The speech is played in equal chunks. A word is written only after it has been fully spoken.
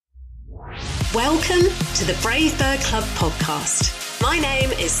Welcome to the Brave Bird Club podcast. My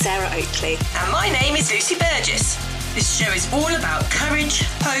name is Sarah Oakley. And my name is Lucy Burgess. This show is all about courage,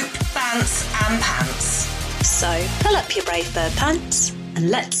 hope, bants and pants. So pull up your Brave Bird pants and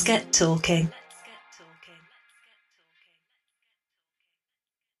let's get talking.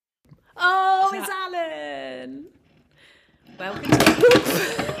 Oh, it's Alan. Welcome to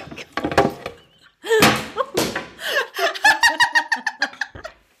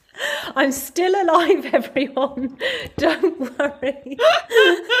I'm still alive, everyone. Don't worry.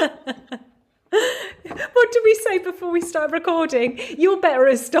 What did we say before we start recording? You're better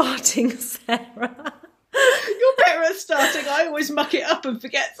at starting, Sarah. You're better at starting. I always muck it up and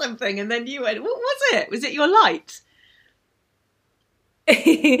forget something, and then you went, what was it? Was it your light?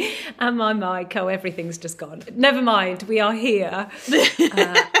 And my mic, everything's just gone. Never mind, we are here.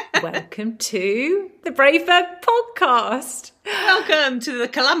 Welcome to the Brave Bird podcast. Welcome to the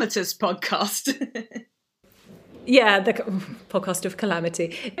Calamitous podcast. Yeah, the podcast of calamity.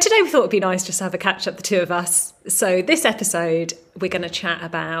 Today we thought it'd be nice just to have a catch up, the two of us. So this episode, we're going to chat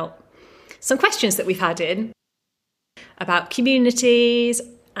about some questions that we've had in about communities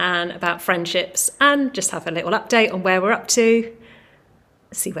and about friendships, and just have a little update on where we're up to.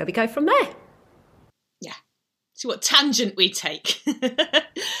 See where we go from there. Yeah. See what tangent we take.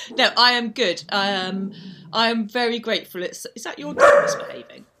 No, I am good. I am very grateful. Is that your dog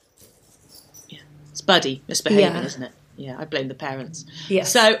misbehaving? Yeah. It's Buddy misbehaving, isn't it? Yeah, I blame the parents. Yeah.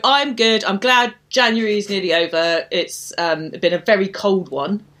 So I'm good. I'm glad January is nearly over. It's been a very cold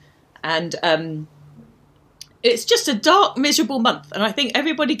one. And it's just a dark, miserable month. And I think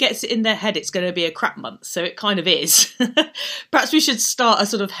everybody gets it in their head it's going to be a crap month. So it kind of is. Perhaps we should start a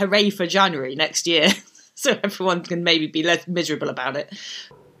sort of hooray for January next year. So everyone can maybe be less miserable about it.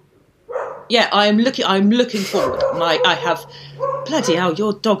 Yeah, I'm looking forward. I have... Bloody hell,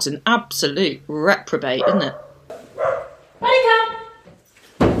 your dog's an absolute reprobate, isn't it?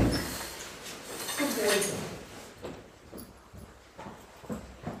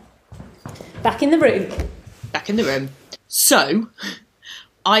 Back in the room. Back in the room. So,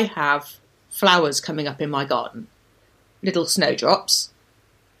 I have flowers coming up in my garden. Little snowdrops.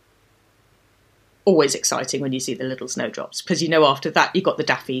 Always exciting when you see the little snowdrops, because you know after that you've got the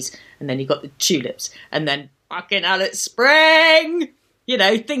daffies, and then you've got the tulips, and then fucking hell, it's spring! You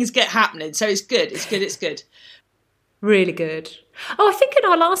know, things get happening, so it's good, it's good. Really good. Oh, I think in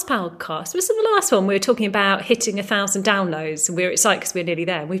our last podcast, was in the last one, we were talking about hitting 1,000 downloads, and we were excited because we're nearly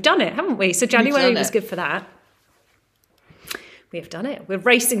there. And we've done it, haven't we? So January was good for that. We have done it. We're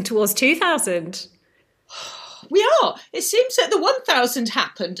racing towards 2,000. We are. It seems that the 1,000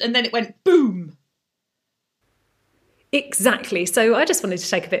 happened, and then it went boom. Exactly. So I just wanted to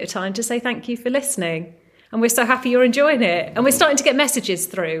take a bit of time to say thank you for listening. And we're so happy you're enjoying it. And we're starting to get messages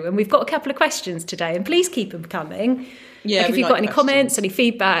through. And we've got a couple of questions today. And please keep them coming. Yeah, like if you've got any comments, any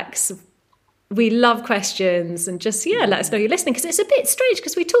feedbacks, we love questions. And just, let us know you're listening. Because it's a bit strange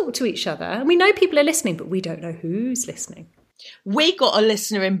because we talk to each other. And we know people are listening, but we don't know who's listening. We got a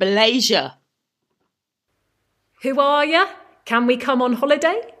listener in Malaysia. Who are you? Can we come on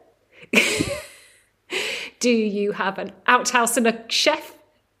holiday? Do you have an outhouse and a chef?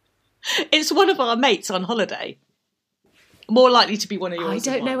 It's one of our mates on holiday. More likely to be one of yours.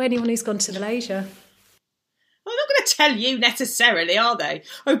 I don't know anyone who's gone to Malaysia. I'm not going to tell you necessarily, are they?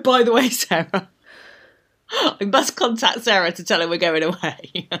 Oh, by the way, Sarah, I must contact Sarah to tell her we're going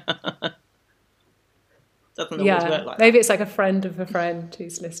away. Doesn't always work like maybe that. It's like a friend of a friend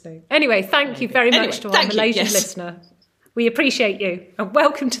who's listening. Anyway, thank you very much to our Malaysian listener. We appreciate you, and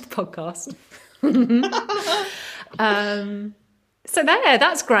welcome to the podcast. So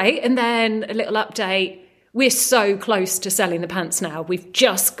that's great. And then a little update. We're so close to selling the pants now. We've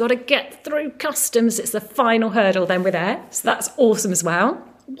just got to get through customs. It's the final hurdle, then we're there. So that's awesome as well.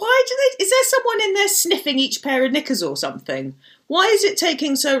 Why is there someone in there sniffing each pair of knickers or something? Why is it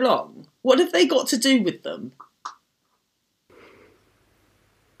taking so long? What have they got to do with them?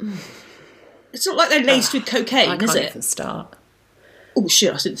 It's not like they're laced with cocaine, is it? I can't even start. Oh,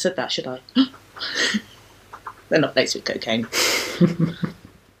 shit, I shouldn't have said that, should I? They're not laced with cocaine.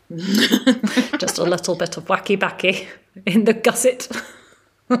 Just a little bit of wacky backy in the gusset.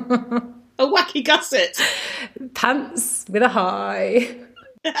 A wacky gusset. Pants with a high.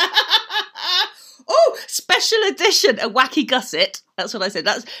 Oh, special edition, a wacky gusset. That's what I said.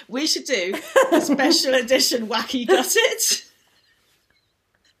 We should do a special edition wacky gusset.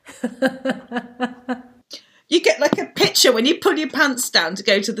 You get like a picture when you pull your pants down to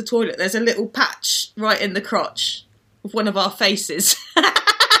go to the toilet. There's a little patch right in the crotch of one of our faces.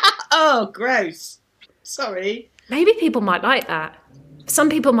 Oh, gross. Sorry. Maybe people might like that. Some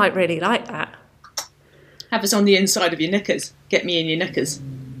people might really like that. Have us on the inside of your knickers. Get me in your knickers.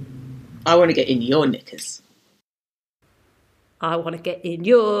 I want to get in your knickers. I want to get in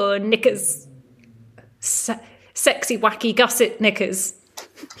your knickers. Sexy, wacky, gusset knickers.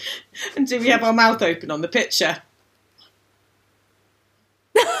 And do we have our mouth open on the picture?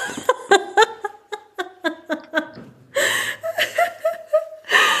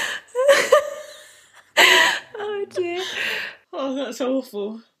 Oh dear. Oh, that's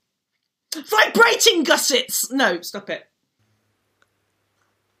awful. Vibrating gussets! No, stop it.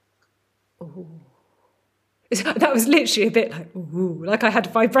 Ooh. That was literally a bit like, ooh, like I had a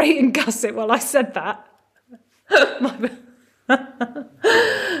vibrating gusset while I said that.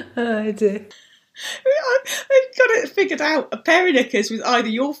 Oh dear. I've got it figured out. A pair of knickers with either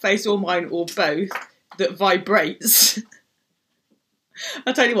your face or mine or both that vibrates.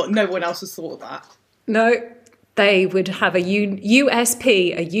 I'll tell you what, no one else has thought of that. No, they would have a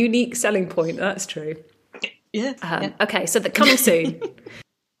USP, a unique selling point. That's true. Yeah. Yeah. Okay, so they're coming soon.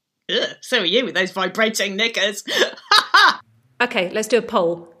 Ugh, so are you with those vibrating knickers. Okay, let's do a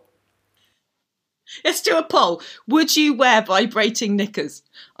poll. Let's do a poll. Would you wear vibrating knickers?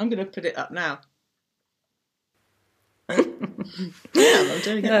 I'm going to put it up now. Yeah, I'm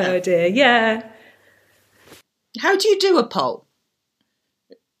doing it now. Oh dear, yeah. How do you do a poll?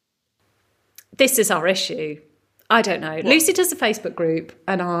 This is our issue. I don't know. What? Lucy does a Facebook group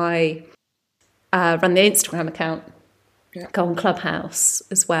and I run the Instagram account. Yeah. Go on Clubhouse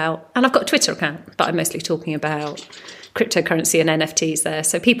as well. And I've got a Twitter account, but I'm mostly talking about cryptocurrency and NFTs there.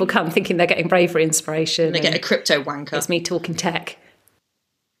 So people come thinking they're getting bravery inspiration. And they get a crypto wanker. It's me talking tech.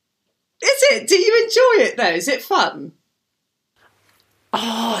 Is it? Do you enjoy it though? Is it fun?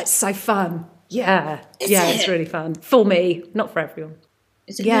 Oh, it's so fun. Yeah. Is it's really fun. For me, not for everyone.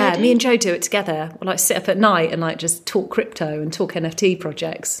 Is it yeah, really? Me and Joe do it together. We'll like sit up at night and like just talk crypto and talk NFT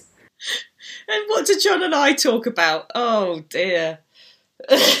projects. And what do John and I talk about? Oh dear.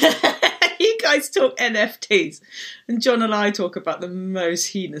 You guys talk NFTs and John and I talk about the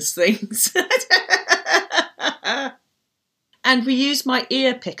most heinous things. And we use my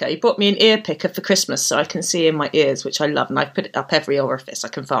ear picker. He bought me an ear picker for Christmas so I can see in my ears, which I love, and I've put it up every orifice I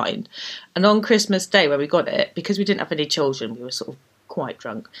can find. And on Christmas Day where we got it, because we didn't have any children, we were sort of quite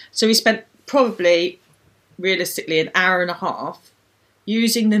drunk. So we spent probably, realistically, an hour and a half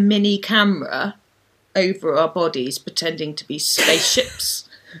using the mini camera over our bodies, pretending to be spaceships.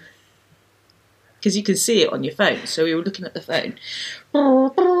 Because you can see it on your phone. So we were looking at the phone.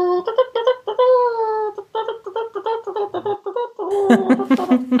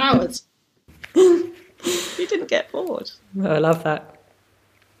 Hours. You didn't get bored. Oh, I love that.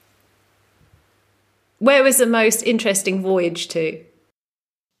 Where was the most interesting voyage to?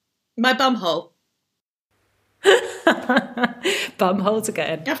 My bumhole. Bumholes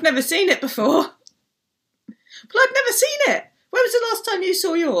again. I've never seen it before. Well, I've never seen it. When was the last time you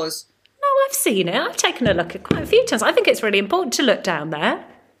saw yours? No, I've seen it. I've taken a look at quite a few times. I think it's really important to look down there.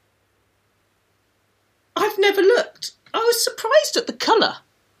 I've never looked. I was surprised at the colour.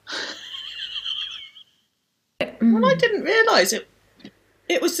 Well, I didn't realise it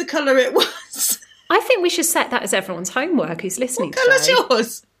was the colour it was. I think we should set that as everyone's homework who's listening What colour's today.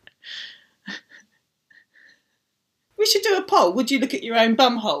 yours? We should do a poll. Would you look at your own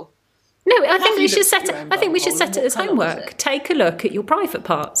bumhole? No, I think we should set it. I think we should set it as homework. Take a look at your private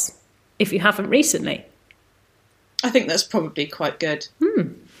parts if you haven't recently. I think that's probably quite good.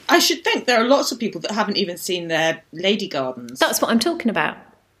 I should think there are lots of people that haven't even seen their lady gardens. That's what I'm talking about.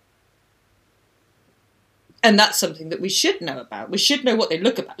 And that's something that we should know about. We should know what they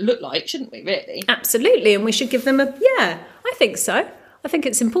look like, shouldn't we, really? Absolutely, and we should give them a... Yeah, I think so. I think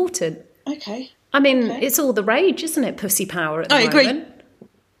it's important. Okay. I mean, It's all the rage, isn't it, pussy power at the moment? I agree.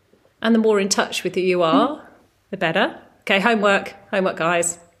 And the more in touch with who you are, the better. Okay, homework,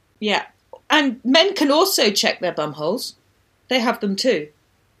 guys. Yeah. And men can also check their bumholes. They have them too.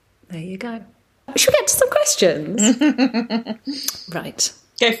 There you go. Should we get to some questions? Right.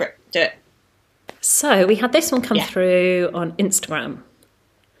 Go for it. Do it. So we had this one come through on Instagram.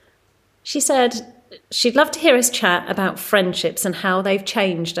 She said she'd love to hear us chat about friendships and how they've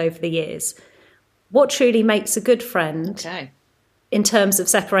changed over the years. What truly makes a good friend in terms of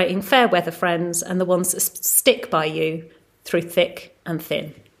separating fair weather friends and the ones that stick by you through thick and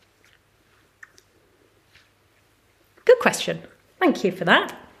thin? Good question. Thank you for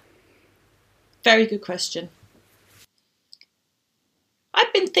that. Very good question.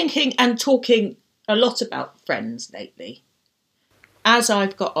 I've been thinking and talking a lot about friends lately. As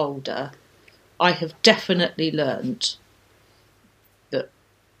I've got older, I have definitely learned that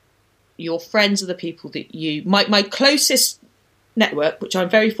your friends are the people that you... My closest network, which I'm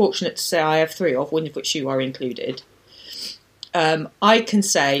very fortunate to say I have 3 of, one of which you are included, I can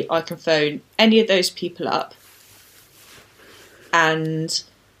say I can phone any of those people up and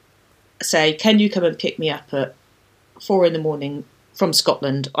say, can you come and pick me up at 4 a.m. from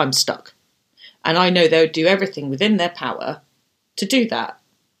Scotland? I'm stuck. And I know they'll do everything within their power to do that.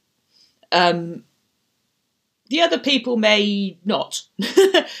 The other people may not,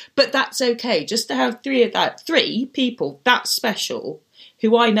 but that's okay. Just to have 3 people that special,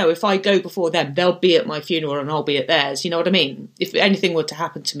 who I know if I go before them, they'll be at my funeral and I'll be at theirs. You know what I mean? If anything were to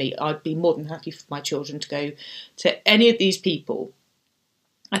happen to me, I'd be more than happy for my children to go to any of these people.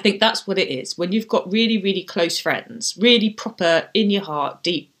 I think that's what it is. When you've got really, really close friends, really proper, in your heart,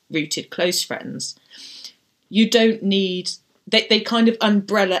 deep-rooted close friends, you don't need... They kind of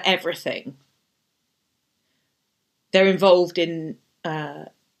umbrella everything. They're involved in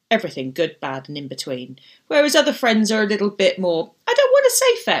everything, good, bad, and in between. Whereas other friends are a little bit more, I don't want to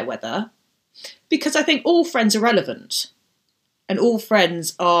say fair weather, because I think all friends are relevant. And all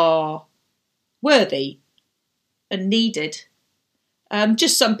friends are worthy and needed.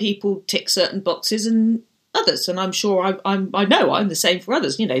 Just some people tick certain boxes and others. And I'm sure I know I'm the same for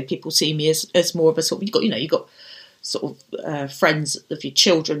others. You know, people see me as more of a sort of, you've got sort of friends of your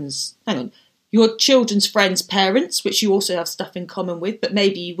children's, your children's friends' parents, which you also have stuff in common with, but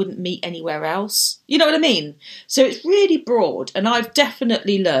maybe you wouldn't meet anywhere else. You know what I mean? So it's really broad. And I've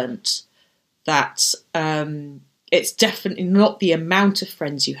definitely learnt that it's definitely not the amount of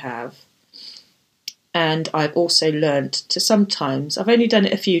friends you have. And I've also learnt to sometimes, I've only done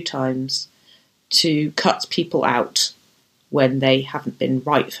it a few times, to cut people out when they haven't been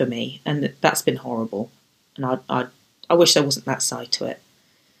right for me. And that's been horrible. And I wish there wasn't that side to it.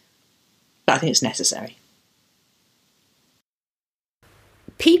 But I think it's necessary.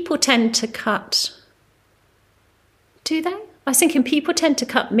 People tend to cut... Do they? I was thinking people tend to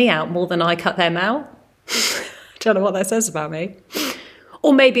cut me out more than I cut them out. Don't know what that says about me.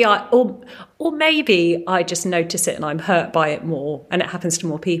 Or maybe I just notice it and I'm hurt by it more and it happens to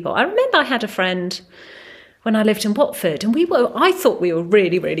more people. I remember I had a friend when I lived in Watford and I thought we were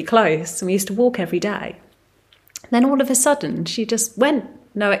really, really close and we used to walk every day. Then all of a sudden she just went,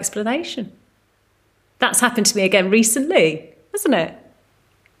 no explanation. That's happened to me again recently, hasn't it?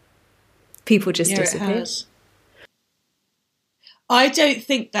 People just disappear. It has. I don't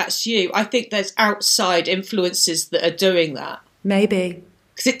think that's you. I think there's outside influences that are doing that. Maybe.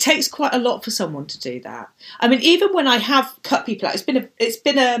 Because it takes quite a lot for someone to do that. I mean, even when I have cut people out, when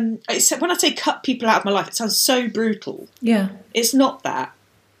I say cut people out of my life, it sounds so brutal. Yeah. It's not that.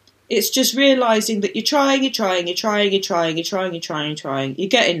 It's just realising that you're trying, you're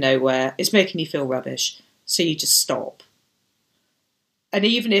getting nowhere, it's making you feel rubbish, so you just stop. And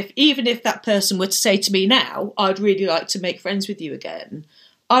even if that person were to say to me now, I'd really like to make friends with you again,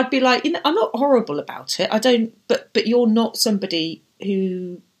 I'd be like, I'm not horrible about it. I don't, but you're not somebody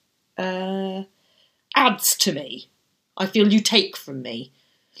who adds to me. I feel you take from me.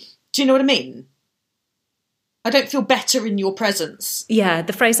 Do you know what I mean? I don't feel better in your presence. Yeah,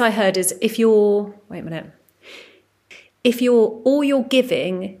 the phrase I heard is if all you're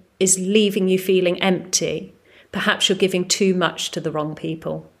giving is leaving you feeling empty, perhaps you're giving too much to the wrong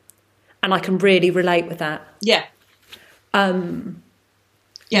people. And I can really relate with that. Yeah.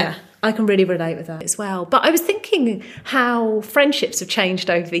 Yeah, I can really relate with that as well. But I was thinking how friendships have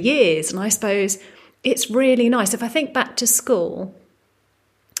changed over the years. And I suppose it's really nice. If I think back to school,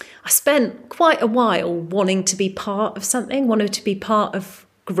 I spent quite a while wanting to be part of something, wanted to be part of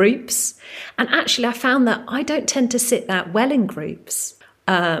groups. And actually, I found that I don't tend to sit that well in groups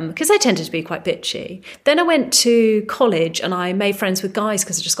because I tended to be quite bitchy. Then I went to college and I made friends with guys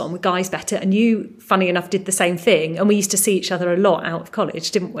because I just got on with guys better. And you, funny enough, did the same thing. And we used to see each other a lot out of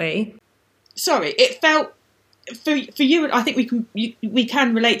college, didn't we? Sorry, it felt, for you, and I think we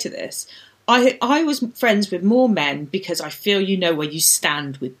can relate to this. I was friends with more men because I feel you know where you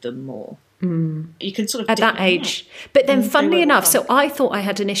stand with them more. Mm. You can sort of... At that age. But then funnily enough, so I thought I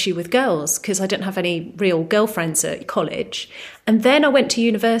had an issue with girls because I didn't have any real girlfriends at college. And then I went to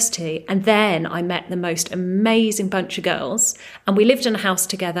university and then I met the most amazing bunch of girls and we lived in a house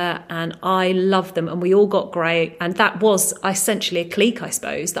together and I loved them and we all got great. And that was essentially a clique, I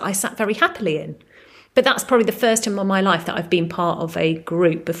suppose, that I sat very happily in. But that's probably the first time in my life that I've been part of a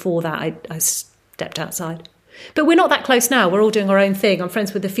group. Before that, I stepped outside. But we're not that close now. We're all doing our own thing. I'm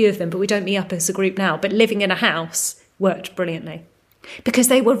friends with a few of them, but we don't meet up as a group now. But living in a house worked brilliantly because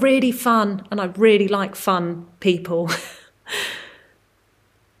they were really fun and I really like fun people.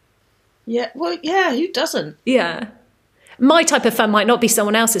 Yeah, well, yeah, who doesn't? Yeah. My type of fun might not be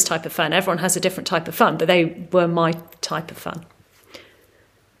someone else's type of fun. Everyone has a different type of fun, but they were my type of fun.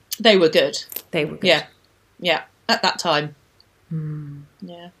 They were good. They were good. Yeah, at that time.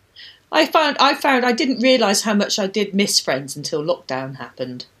 Yeah. I found I didn't realise how much I did miss Friends until lockdown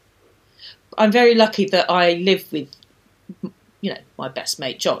happened. I'm very lucky that I live with, my best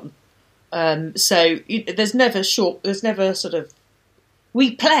mate John. So there's never sort of,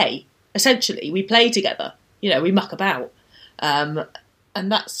 we play together. We muck about, and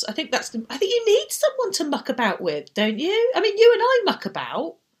I think you need someone to muck about with, don't you? I mean, you and I muck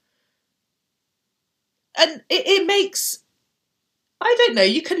about, and it makes. I don't know.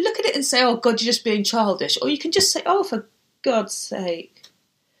 You can look at it and say, "Oh God, you're just being childish," or you can just say, "Oh, for God's sake,"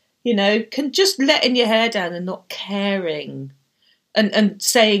 can just letting your hair down and not caring, and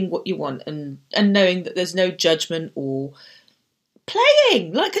saying what you want, and knowing that there's no judgment or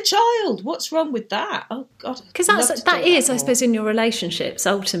playing like a child. What's wrong with that? Oh God, because that is, I suppose, in your relationships,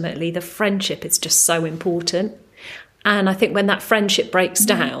 ultimately the friendship is just so important. And I think when that friendship breaks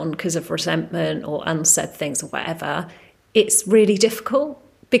down because of resentment or unsaid things or whatever, it's really difficult,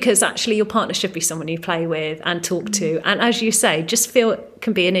 because actually your partner should be someone you play with and talk to. And as you say, just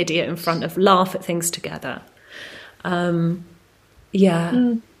can be an idiot in front of, laugh at things together.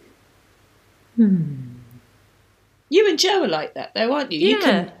 Yeah. You and Joe are like that, though, aren't you?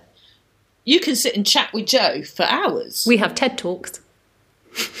 Yeah. You can sit and chat with Joe for hours. We have TED Talks.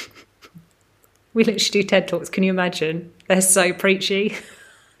 We literally do TED Talks. Can you imagine? They're so preachy.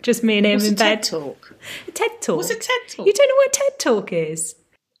 Just me and him in bed. What's a TED Talk? A TED Talk. What's a TED Talk? You don't know what a TED Talk is?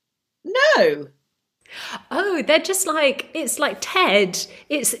 No. Oh, they're just like, it's like TED.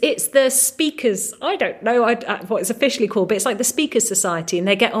 It's the speakers. I don't know what it's officially called, but it's like the Speakers Society, and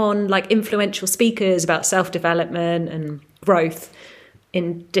they get on like influential speakers about self-development and growth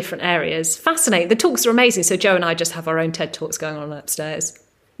in different areas. Fascinating. The talks are amazing. So Joe and I just have our own TED Talks going on upstairs.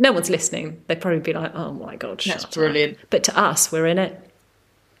 No one's listening. They'd probably be like, "Oh my God, that's brilliant." But to us, we're in it.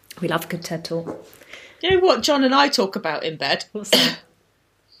 We love a good TED Talk. You know what John and I talk about in bed? What's that?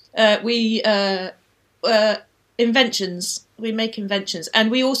 Inventions. We make inventions, and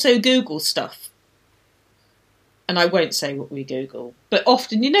we also Google stuff. And I won't say what we Google, but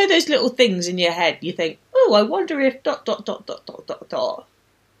often, those little things in your head, you think, "Oh, I wonder if ...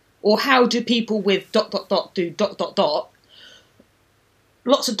 or how do people with ... do ...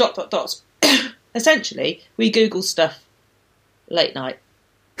 Lots of ... Essentially, we Google stuff late night.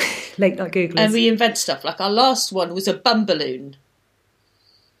 Late night Googlers. And we invent stuff. Like our last one was a bum balloon.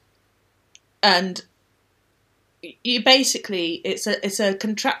 And you basically, it's a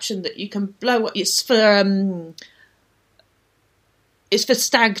contraption that you can blow up. It's for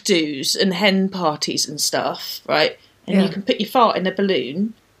stag do's and hen parties and stuff, right? And you can put your fart in a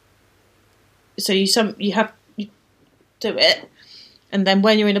balloon. So you do it, and then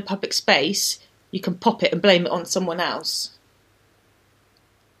when you're in a public space, you can pop it and blame it on someone else.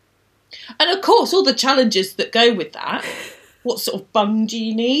 And of course, all the challenges that go with that. What sort of bung do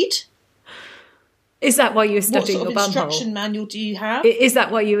you need? Is that why you were studying your bum hole? What sort of instruction manual do you have? Is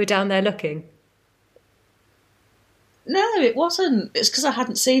that why you were down there looking? No, it wasn't. It's because I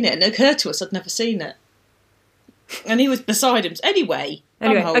hadn't seen it, and it occurred to us I'd never seen it. And he was beside him. Anyway,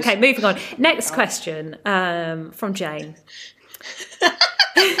 okay, moving on. Next question from Jane.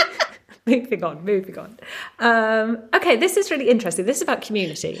 Moving on. Okay, this is really interesting. This is about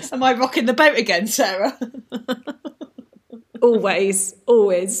communities. Am I rocking the boat again, Sarah? Always.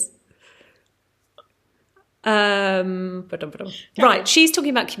 Right, she's talking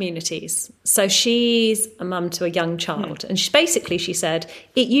about communities. So she's a mum to a young child, and she said,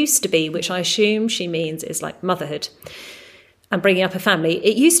 it used to be, which I assume she means is like motherhood and bringing up a family.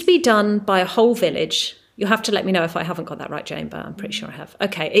 It used to be done by a whole village. You'll have to let me know if I haven't got that right, Jane, but I'm pretty sure I have.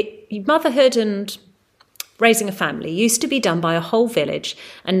 Okay, motherhood and raising a family used to be done by a whole village,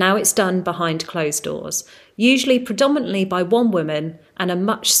 and now it's done behind closed doors, usually predominantly by one woman and a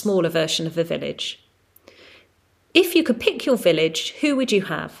much smaller version of the village. If you could pick your village, who would you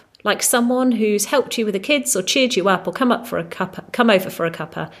have? Like someone who's helped you with the kids or cheered you up or come over for a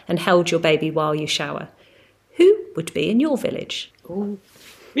cuppa and held your baby while you shower. Who would be in your village? Ooh.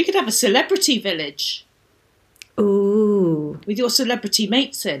 We could have a celebrity village. Ooh. With your celebrity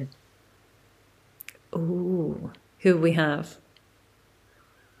mates in. Ooh. Who we have?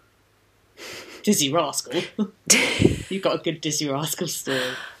 Dizzy Rascal. You've got a good Dizzy Rascal story.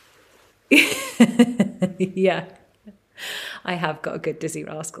 Yeah. I have got a good Dizzy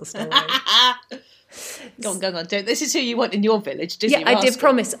Rascal story. Go on. This is who you want in your village, Dizzy Rascal.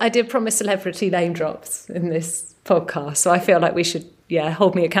 I did promise celebrity name drops in this podcast, so I feel like we should,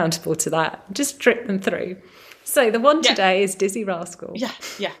 hold me accountable to that. Just drip them through. So the one today is Dizzy Rascal. Yeah.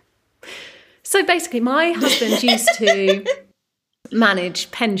 So basically, my husband used to...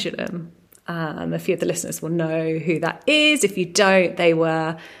 manage Pendulum. A few of the listeners will know who that is. If you don't, they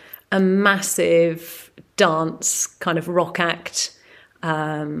were a massive dance kind of rock act.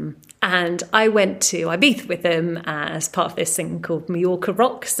 And I went to Ibiza with them as part of this thing called Mallorca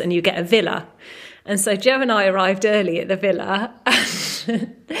Rocks, and you get a villa. And so Joe and I arrived early at the villa.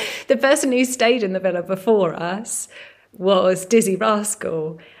 And the person who stayed in the villa before us was Dizzy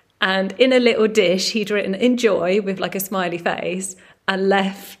Rascal. And in a little dish, he'd written "enjoy" with like a smiley face and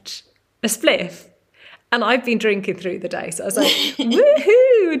left a spliff. And I've been drinking through the day. So I was like,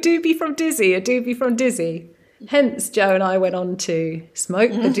 woohoo, a doobie from Dizzy, a doobie from Dizzy. Hence, Joe and I went on to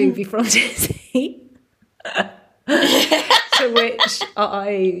smoke the doobie from Dizzy. To which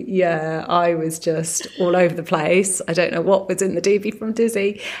I was just all over the place. I don't know what was in the doobie from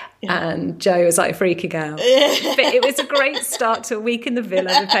Dizzy. And Joe was like freaking out. But it was a great start to a week in the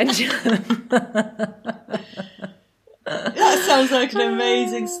villa with Pendulum. That sounds like an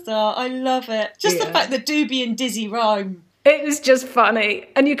amazing start. I love it. Just the fact that Doobie and Dizzy rhyme. It was just funny.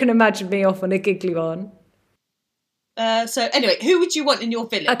 And you can imagine me off on a giggly one. So anyway, who would you want in your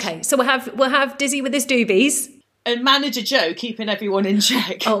village? Okay, so we'll have Dizzy with his doobies. And Manager Joe keeping everyone in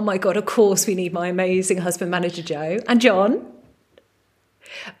check. Oh my God, of course we need my amazing husband, Manager Joe. And John.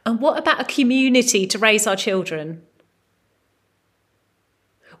 And what about a community to raise our children?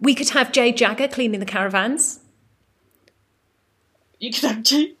 We could have Jay Jagger cleaning the caravans. You could have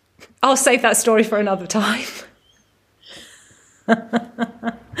Jay. I'll save that story for another time.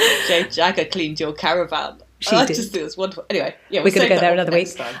 Jay Jagger cleaned your caravan. She I did. just think it was wonderful. Anyway, yeah, we're going to go there another week.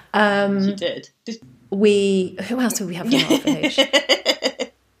 She did. Who else would we have in our village?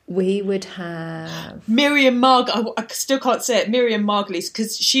 We would have Miriam I still can't say it. Miriam Margulies,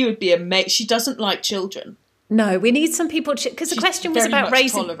 because she would be amazing. She doesn't like children. No, we need some people because the question was about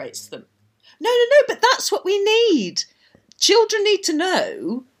raising. Tolerates them. No, but that's what we need. Children need to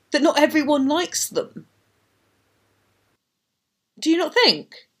know that not everyone likes them. Do you not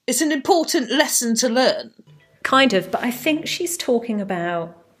think? It's an important lesson to learn. Kind of, but I think she's talking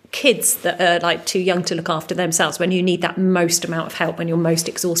about kids that are like too young to look after themselves when you need that most amount of help when you're most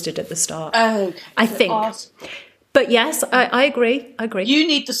exhausted at the start. Oh, I think. But yes, I agree. You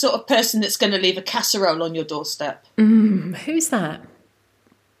need the sort of person that's going to leave a casserole on your doorstep. Who's that?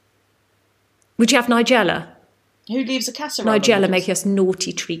 Would you have Nigella? Who leaves a casserole? Nigella making us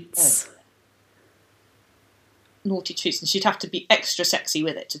naughty treats. Oh. Naughty treats, and she'd have to be extra sexy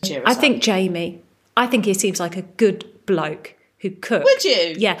with it to cheer us up. I think Jamie. I think he seems like a good bloke who cooks. Would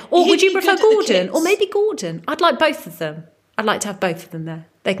you? Yeah. Or would you prefer Gordon? Or or maybe Gordon. I'd like both of them. I'd like to have both of them there.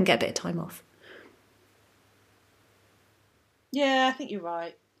 They can get a bit of time off. Yeah, I think you're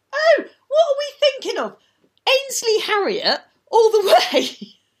right. Oh, what are we thinking of? Ainsley Harriott all the way.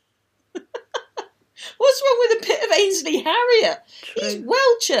 What's wrong with a bit of Ainsley Harriott? True. He's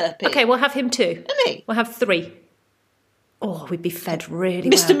well chirpy. Okay, we'll have him too. Isn't he? We'll have 3. Oh, we'd be fed really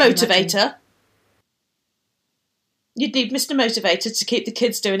Mr. well. Mr. Motivator. You'd need Mr. Motivator to keep the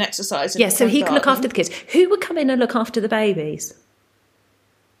kids doing exercise. Yeah, so he can look after the kids. Who would come in and look after the babies?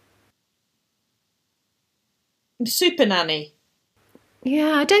 Super nanny.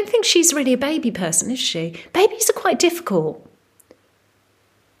 Yeah, I don't think she's really a baby person, is she? Babies are quite difficult.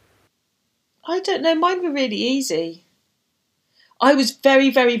 I don't know. Mine were really easy. I was very,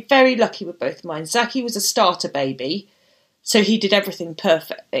 very, very lucky with both mine. Zaki was a starter baby, so he did everything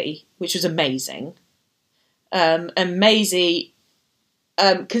perfectly, which was amazing. And Maisie,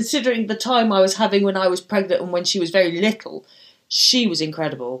 considering the time I was having when I was pregnant and when she was very little, she was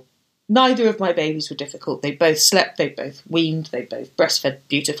incredible. Neither of my babies were difficult. They both slept, they both weaned, they both breastfed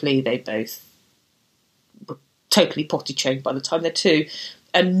beautifully, they both were totally potty trained by the time they're 2.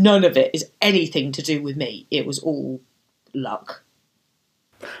 And none of it is anything to do with me. It was all luck.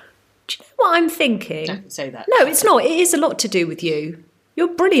 Do you know what I'm thinking? Don't say that. No, it's not. It is a lot to do with you. You're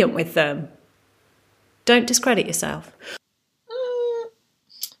brilliant with them. Don't discredit yourself.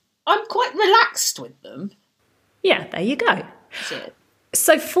 I'm quite relaxed with them. Yeah, there you go. That's it.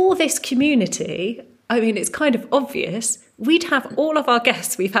 So for this community, I mean, it's kind of obvious. We'd have all of our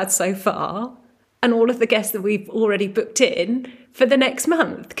guests we've had so far and all of the guests that we've already booked in for the next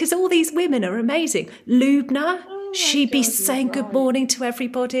month, because all these women are amazing. Lubna, she'd be saying good morning to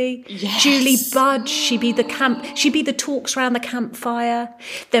everybody. Yes. Julie Budge, she'd be the talks around the campfire.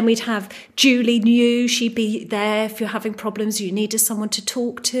 Then we'd have Julie New, she'd be there if you're having problems, you needed someone to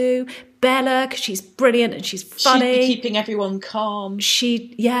talk to. Bella, because she's brilliant and she's funny. She'd be keeping everyone calm.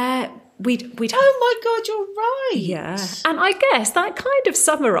 We'd have, oh my God, you're right. yeah. And I guess that kind of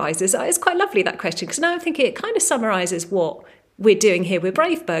summarises, it's quite lovely, that question, because now I'm thinking it kind of summarises what we're doing here with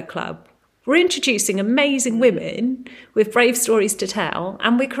Brave Bird Club. We're introducing amazing women with brave stories to tell,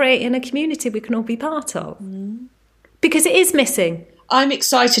 and we're creating a community we can all be part of. Because it is missing. I'm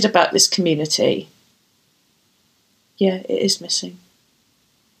excited about this community. Yeah, it is missing.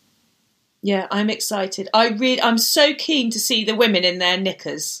 Yeah, I'm excited. I'm so keen to see the women in their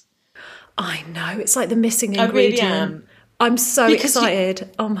knickers. I know, it's like the missing ingredient. I really am. I'm so excited.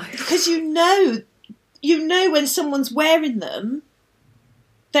 Oh my God. Because you know when someone's wearing them,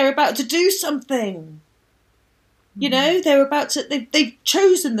 they're about to do something. You know, they're about to, they've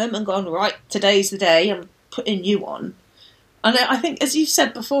chosen them and gone, right, today's the day, I'm putting you on. And I think, as you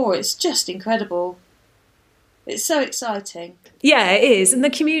said before, it's just incredible. It's so exciting. Yeah, it is. And the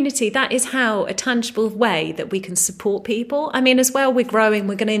community, that is how a tangible way that we can support people. I mean, as well, we're growing,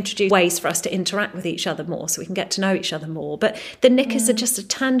 we're going to introduce ways for us to interact with each other more so we can get to know each other more. But the knickers are just a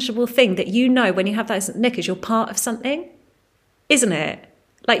tangible thing that you know when you have those knickers, you're part of something, isn't it?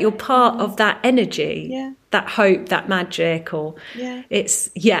 Like you're part of that energy, that hope, that magic, or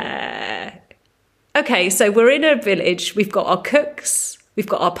Okay, so we're in a village, we've got our cooks, we've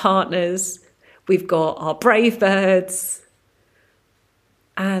got our partners, we've got our brave birds,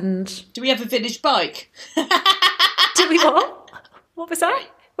 and... Do we have a village bike? Do we what? What was that?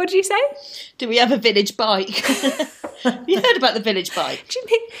 What did you say? Do we have a village bike? You heard about the village bike? Do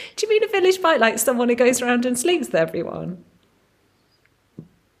you mean a village bike like someone who goes around and sleeps with everyone?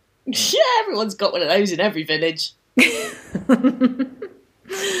 Yeah, everyone's got one of those in every village.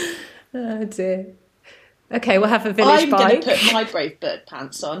 Oh dear. Okay, we'll have a village bike. I'm going to put my brave bird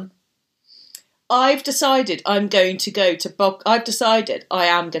pants on. I've decided I am going to go to Bognor.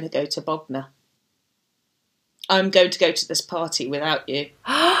 I'm going to go to this party without you.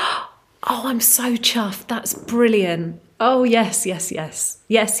 Oh, I'm so chuffed. That's brilliant. Oh, yes.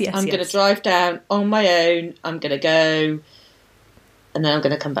 I'm going to drive down on my own. I'm going to go, and then I'm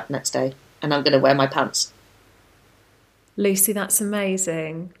going to come back next day, and I'm going to wear my pants. Lucy, that's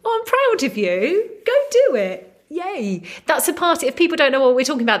amazing. Oh, I'm proud of you. Go do it. Yay. That's a party. If people don't know what we're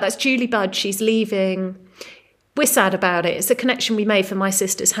talking about, that's Julie Budd. She's leaving. We're sad about it. It's a connection we made for my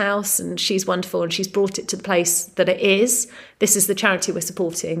sister's house, and she's wonderful, and she's brought it to the place that it is. This is the charity we're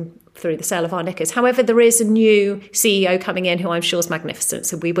supporting through the sale of our knickers. However, there is a new CEO coming in who I'm sure is magnificent,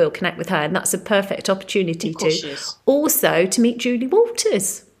 so we will connect with her, and that's a perfect opportunity to also to meet Julie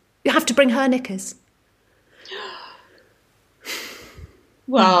Walters. You have to bring her knickers.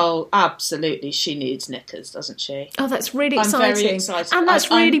 Well, absolutely, she needs knickers, doesn't she? Oh, that's really exciting. I'm very excited. And that's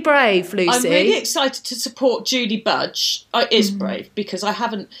really brave, Lucy. I'm really excited to support Julie Budge. It is brave, because I've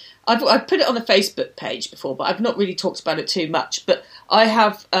put it on the Facebook page before, but I've not really talked about it too much. But I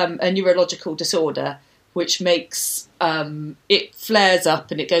have a neurological disorder, which makes it flares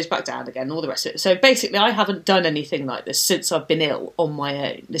up and it goes back down again, all the rest of it. So basically, I haven't done anything like this since I've been ill on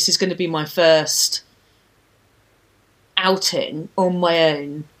my own. This is going to be my first outing on my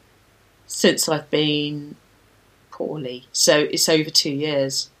own since I've been poorly. So it's over 2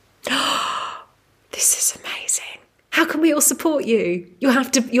 years. This is amazing. How can we all support you? You'll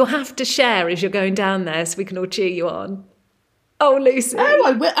have to share as you're going down there so we can all cheer you on. Oh, Lucy. Oh,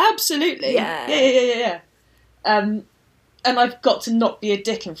 I will, absolutely. Yeah. And I've got to not be a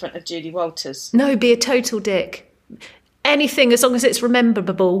dick in front of Julie Walters. No, be a total dick. Anything as long as it's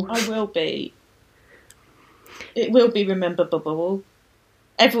rememberable. I will be. It will be rememberable.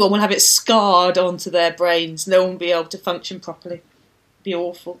 Everyone will have it scarred onto their brains. No one will be able to function properly. It'd be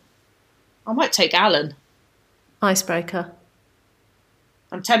awful. I might take Alan. Icebreaker.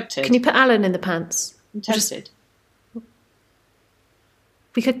 I'm tempted. Can you put Alan in the pants? I'm tempted.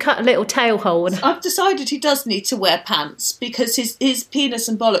 We could cut a little tail hole. I've decided he does need to wear pants because his penis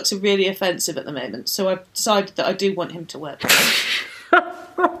and bollocks are really offensive at the moment. So I've decided that I do want him to wear pants.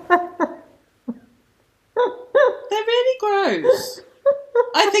 They're really gross.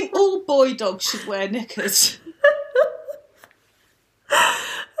 I think all boy dogs should wear knickers.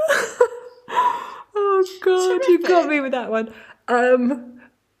 Oh, God, you got me with that one.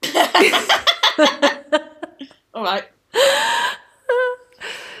 All right.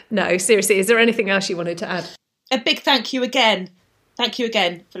 No, seriously, is there anything else you wanted to add? A big thank you again. Thank you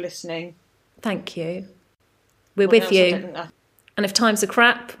again for listening. Thank you. We're with you. And if times are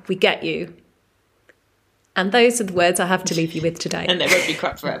crap, we get you. And those are the words I have to leave you with today. And they won't be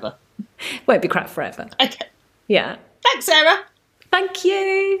crap forever. Won't be crap forever. Okay. Yeah. Thanks, Sarah. Thank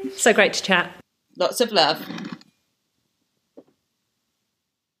you. So great to chat. Lots of love.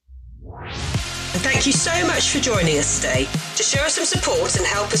 And thank you so much for joining us today. To show us some support and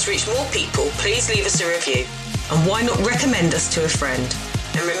help us reach more people, please leave us a review. And why not recommend us to a friend?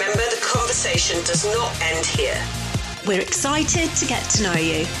 And remember, the conversation does not end here. We're excited to get to know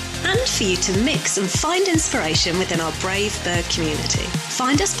you. and for you to mix and find inspiration within our Brave Bird community.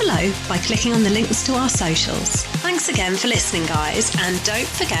 Find us below by clicking on the links to our socials. Thanks again for listening, guys, and don't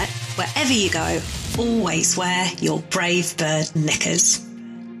forget, wherever you go, always wear your Brave Bird knickers.